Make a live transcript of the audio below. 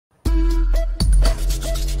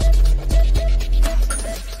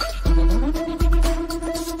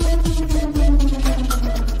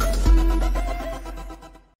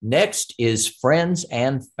Next is friends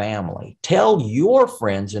and family. Tell your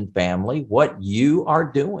friends and family what you are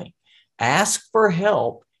doing. Ask for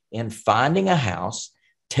help in finding a house.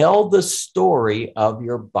 Tell the story of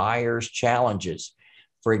your buyer's challenges.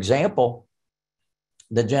 For example,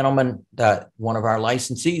 the gentleman, one of our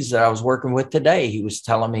licensees that I was working with today, he was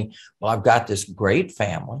telling me, well, I've got this great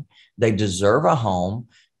family. They deserve a home.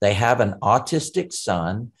 They have an autistic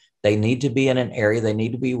son. They need to be in an area. They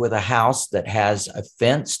need to be with a house that has a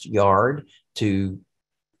fenced yard to,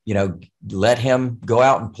 let him go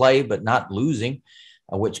out and play, but not losing,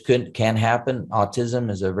 which can happen.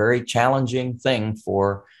 Autism is a very challenging thing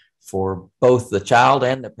for both the child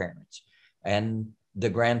and the parents and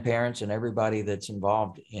the grandparents and everybody that's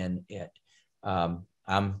involved in it.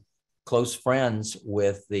 I'm close friends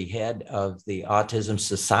with the head of the Autism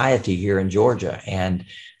Society here in Georgia, and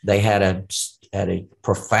they had a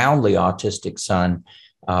profoundly autistic son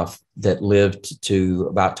that lived to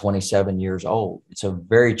about 27 years old. It's a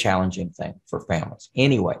very challenging thing for families.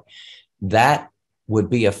 Anyway, that would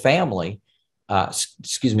be a family,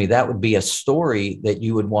 that would be a story that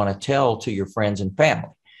you would want to tell to your friends and family.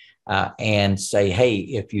 And say, hey,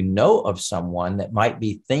 if you know of someone that might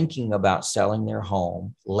be thinking about selling their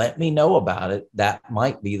home, let me know about it. That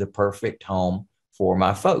might be the perfect home for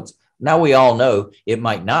my folks. Now, we all know it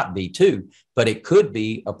might not be too, but it could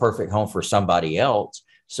be a perfect home for somebody else.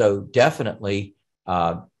 So definitely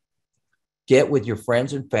get with your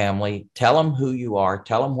friends and family, tell them who you are,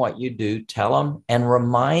 tell them what you do, tell them and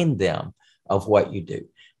remind them of what you do,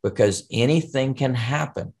 because anything can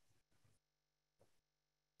happen.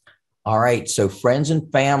 All right. So friends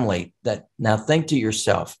and family, now think to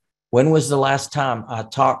yourself, when was the last time I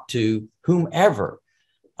talked to whomever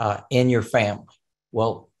in your family?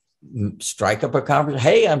 Well, strike up a conversation.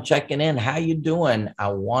 Hey, I'm checking in. How you doing? I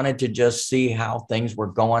wanted to just see how things were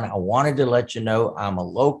going. I wanted to let you know I'm a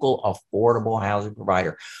local affordable housing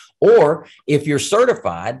provider. Or if you're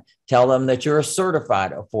certified, tell them that you're a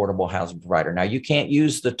certified affordable housing provider. Now, you can't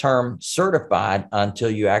use the term certified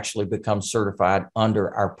until you actually become certified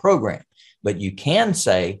under our program, but you can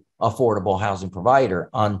say affordable housing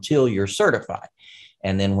provider until you're certified.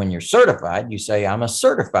 And then when you're certified, you say, I'm a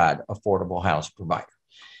certified affordable housing provider.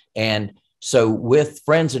 And so with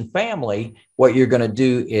friends and family, what you're going to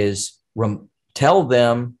do is tell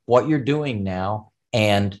them what you're doing now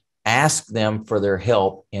and ask them for their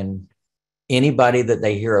help in anybody that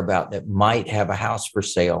they hear about that might have a house for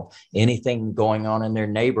sale, anything going on in their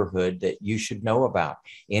neighborhood that you should know about,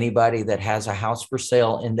 anybody that has a house for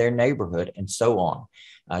sale in their neighborhood, and so on.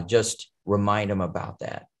 Just remind them about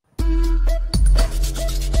that.